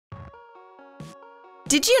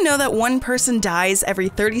Did you know that one person dies every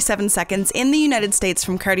 37 seconds in the United States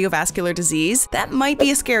from cardiovascular disease? That might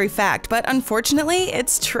be a scary fact, but unfortunately,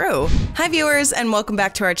 it's true. Hi viewers, and welcome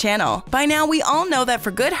back to our channel. By now, we all know that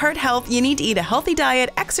for good heart health, you need to eat a healthy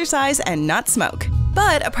diet, exercise, and not smoke.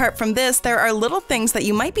 But apart from this, there are little things that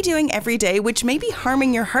you might be doing every day which may be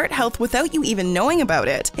harming your heart health without you even knowing about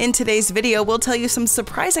it. In today's video, we'll tell you some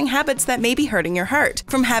surprising habits that may be hurting your heart.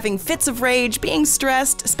 From having fits of rage, being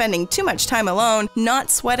stressed, spending too much time alone, not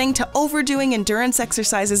sweating, to overdoing endurance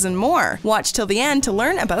exercises and more. Watch till the end to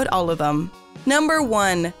learn about all of them. Number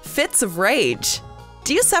 1. Fits of rage.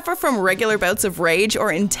 Do you suffer from regular bouts of rage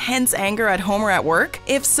or intense anger at home or at work?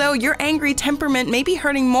 If so, your angry temperament may be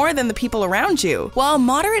hurting more than the people around you. While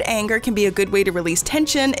moderate anger can be a good way to release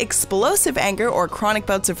tension, explosive anger or chronic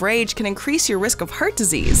bouts of rage can increase your risk of heart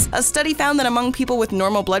disease. A study found that among people with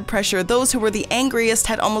normal blood pressure, those who were the angriest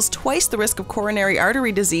had almost twice the risk of coronary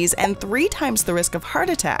artery disease and 3 times the risk of heart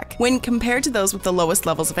attack when compared to those with the lowest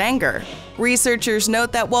levels of anger. Researchers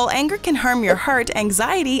note that while anger can harm your heart,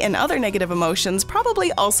 anxiety and other negative emotions probably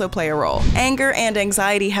also play a role. Anger and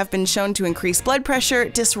anxiety have been shown to increase blood pressure,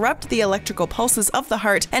 disrupt the electrical pulses of the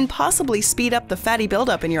heart, and possibly speed up the fatty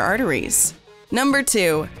buildup in your arteries. Number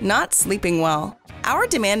 2. Not sleeping well. Our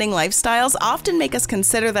demanding lifestyles often make us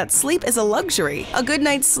consider that sleep is a luxury. A good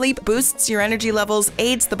night's sleep boosts your energy levels,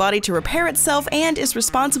 aids the body to repair itself, and is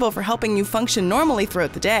responsible for helping you function normally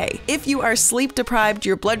throughout the day. If you are sleep deprived,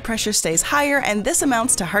 your blood pressure stays higher, and this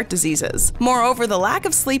amounts to heart diseases. Moreover, the lack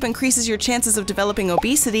of sleep increases your chances of developing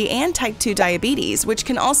obesity and type 2 diabetes, which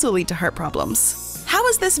can also lead to heart problems. How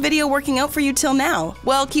is this video working out for you till now?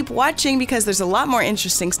 Well, keep watching because there's a lot more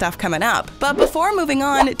interesting stuff coming up. But before moving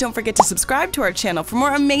on, don't forget to subscribe to our channel for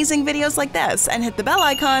more amazing videos like this and hit the bell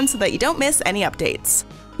icon so that you don't miss any updates.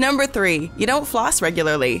 Number 3. You don't floss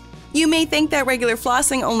regularly. You may think that regular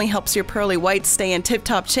flossing only helps your pearly whites stay in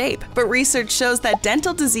tip-top shape, but research shows that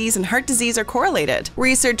dental disease and heart disease are correlated.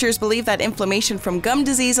 Researchers believe that inflammation from gum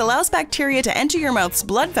disease allows bacteria to enter your mouth's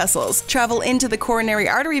blood vessels, travel into the coronary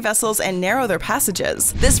artery vessels, and narrow their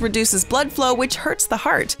passages. This reduces blood flow, which hurts the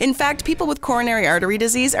heart. In fact, people with coronary artery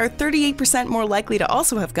disease are 38% more likely to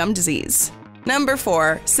also have gum disease. Number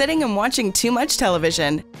 4. Sitting and watching too much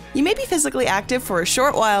television. You may be physically active for a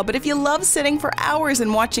short while, but if you love sitting for hours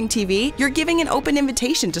and watching TV, you're giving an open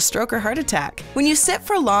invitation to stroke or heart attack. When you sit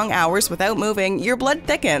for long hours without moving, your blood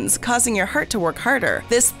thickens, causing your heart to work harder.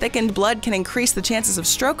 This thickened blood can increase the chances of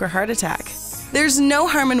stroke or heart attack. There's no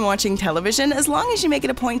harm in watching television as long as you make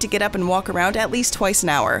it a point to get up and walk around at least twice an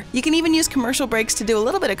hour. You can even use commercial breaks to do a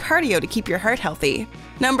little bit of cardio to keep your heart healthy.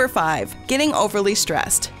 Number 5. Getting overly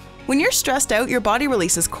stressed. When you're stressed out, your body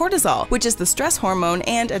releases cortisol, which is the stress hormone,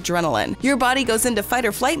 and adrenaline. Your body goes into fight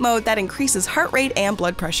or flight mode that increases heart rate and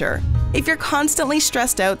blood pressure. If you're constantly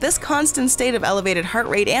stressed out, this constant state of elevated heart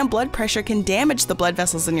rate and blood pressure can damage the blood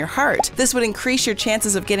vessels in your heart. This would increase your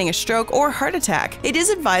chances of getting a stroke or heart attack. It is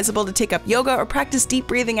advisable to take up yoga or practice deep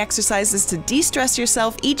breathing exercises to de-stress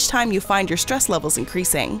yourself each time you find your stress levels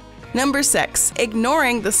increasing. Number 6.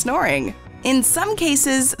 Ignoring the snoring. In some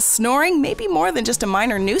cases, snoring may be more than just a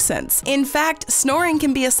minor nuisance. In fact, snoring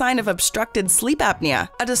can be a sign of obstructed sleep apnea,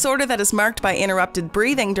 a disorder that is marked by interrupted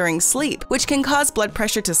breathing during sleep, which can cause blood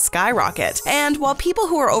pressure to skyrocket. And while people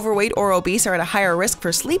who are overweight or obese are at a higher risk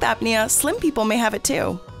for sleep apnea, slim people may have it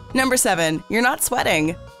too. Number 7. You're not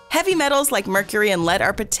sweating. Heavy metals like mercury and lead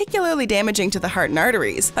are particularly damaging to the heart and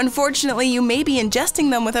arteries. Unfortunately, you may be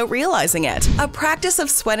ingesting them without realizing it. A practice of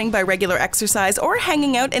sweating by regular exercise or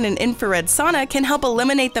hanging out in an infrared sauna can help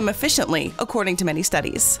eliminate them efficiently, according to many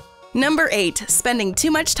studies. Number 8. Spending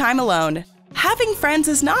too much time alone. Having friends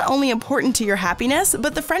is not only important to your happiness,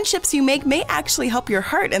 but the friendships you make may actually help your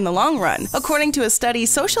heart in the long run. According to a study,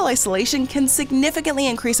 social isolation can significantly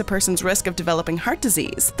increase a person's risk of developing heart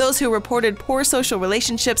disease. Those who reported poor social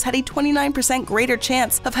relationships had a 29% greater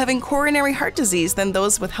chance of having coronary heart disease than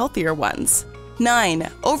those with healthier ones.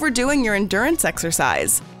 9. Overdoing your endurance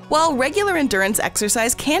exercise. While regular endurance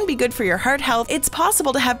exercise can be good for your heart health, it's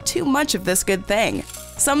possible to have too much of this good thing.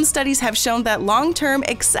 Some studies have shown that long-term,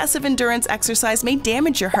 excessive endurance exercise may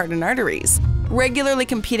damage your heart and arteries. Regularly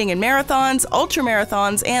competing in marathons,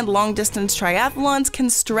 ultramarathons, and long-distance triathlons can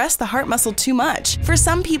stress the heart muscle too much. For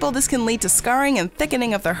some people, this can lead to scarring and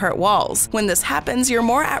thickening of their heart walls. When this happens, you're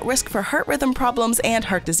more at risk for heart rhythm problems and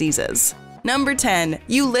heart diseases. Number 10.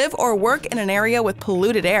 You live or work in an area with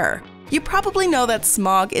polluted air. You probably know that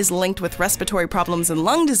smog is linked with respiratory problems and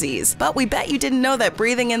lung disease, but we bet you didn't know that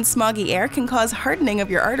breathing in smoggy air can cause hardening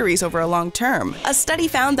of your arteries over a long term. A study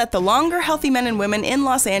found that the longer healthy men and women in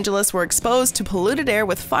Los Angeles were exposed to polluted air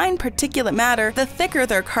with fine particulate matter, the thicker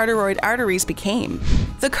their carotid arteries became.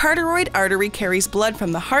 The carotid artery carries blood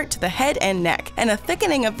from the heart to the head and neck, and a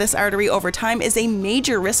thickening of this artery over time is a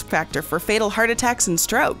major risk factor for fatal heart attacks and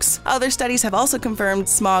strokes. Other studies have also confirmed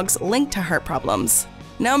smog's link to heart problems.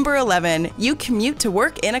 Number 11. You commute to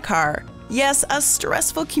work in a car. Yes, a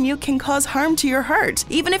stressful commute can cause harm to your heart.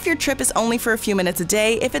 Even if your trip is only for a few minutes a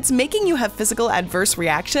day, if it's making you have physical adverse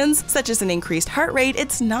reactions, such as an increased heart rate,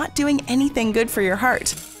 it's not doing anything good for your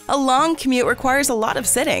heart. A long commute requires a lot of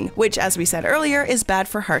sitting, which, as we said earlier, is bad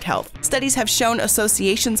for heart health. Studies have shown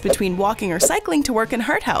associations between walking or cycling to work and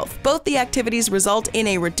heart health. Both the activities result in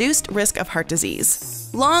a reduced risk of heart disease.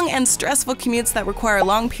 Long and stressful commutes that require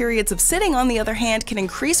long periods of sitting, on the other hand, can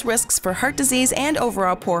increase risks for heart disease and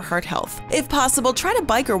overall poor heart health. If possible, try to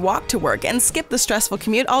bike or walk to work and skip the stressful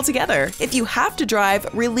commute altogether. If you have to drive,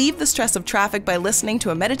 relieve the stress of traffic by listening to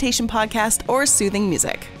a meditation podcast or soothing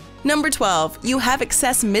music. Number 12. You have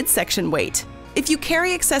excess midsection weight. If you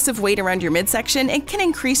carry excessive weight around your midsection, it can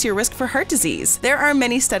increase your risk for heart disease. There are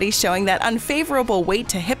many studies showing that unfavorable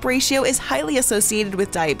weight-to-hip ratio is highly associated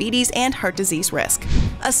with diabetes and heart disease risk.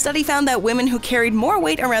 A study found that women who carried more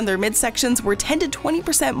weight around their midsections were 10 to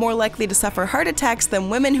 20% more likely to suffer heart attacks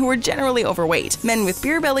than women who were generally overweight. Men with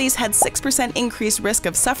beer bellies had 6% increased risk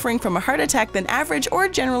of suffering from a heart attack than average or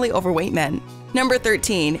generally overweight men. Number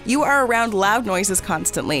 13. You are around loud noises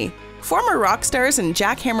constantly. Former rock stars and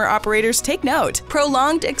jackhammer operators take note.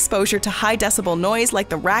 Prolonged exposure to high decibel noise like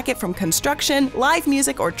the racket from construction, live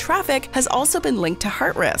music, or traffic has also been linked to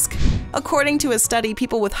heart risk. According to a study,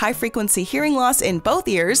 people with high-frequency hearing loss in both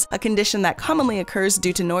ears, a condition that commonly occurs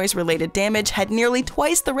due to noise-related damage, had nearly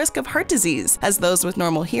twice the risk of heart disease as those with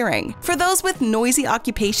normal hearing. For those with noisy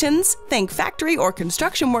occupations, think factory or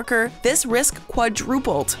construction worker, this risk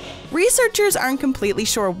quadrupled. Researchers aren't completely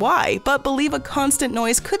sure why, but believe a constant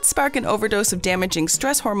noise could spark an overdose of damaging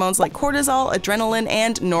stress hormones like cortisol, adrenaline,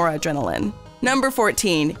 and noradrenaline. Number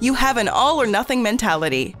 14. You have an all-or-nothing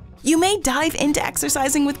mentality. You may dive into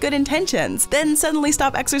exercising with good intentions, then suddenly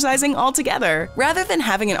stop exercising altogether. Rather than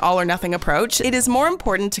having an all-or-nothing approach, it is more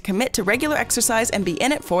important to commit to regular exercise and be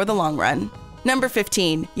in it for the long run. Number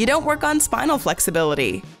 15. You don't work on spinal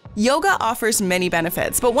flexibility. Yoga offers many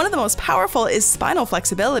benefits, but one of the most powerful is spinal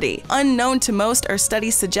flexibility. Unknown to most are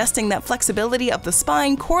studies suggesting that flexibility of the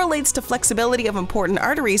spine correlates to flexibility of important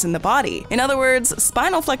arteries in the body. In other words,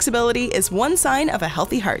 spinal flexibility is one sign of a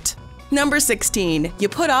healthy heart. Number 16. You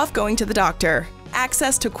put off going to the doctor.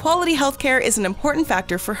 Access to quality healthcare is an important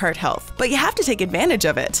factor for heart health, but you have to take advantage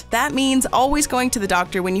of it. That means always going to the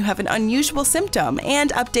doctor when you have an unusual symptom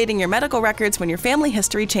and updating your medical records when your family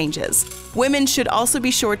history changes. Women should also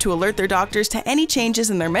be sure to alert their doctors to any changes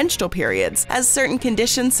in their menstrual periods, as certain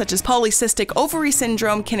conditions such as polycystic ovary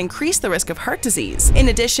syndrome can increase the risk of heart disease. In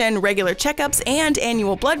addition, regular checkups and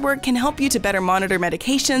annual blood work can help you to better monitor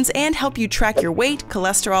medications and help you track your weight,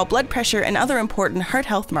 cholesterol, blood pressure, and other important heart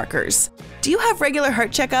health markers. Do you have regular heart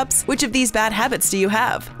checkups? Which of these bad habits do you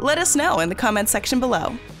have? Let us know in the comments section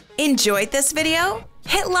below. Enjoyed this video?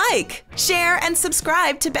 Hit like, share, and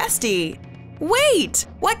subscribe to Bestie. Wait!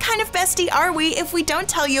 What kind of bestie are we if we don't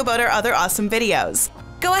tell you about our other awesome videos?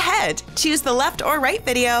 Go ahead, choose the left or right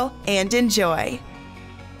video, and enjoy.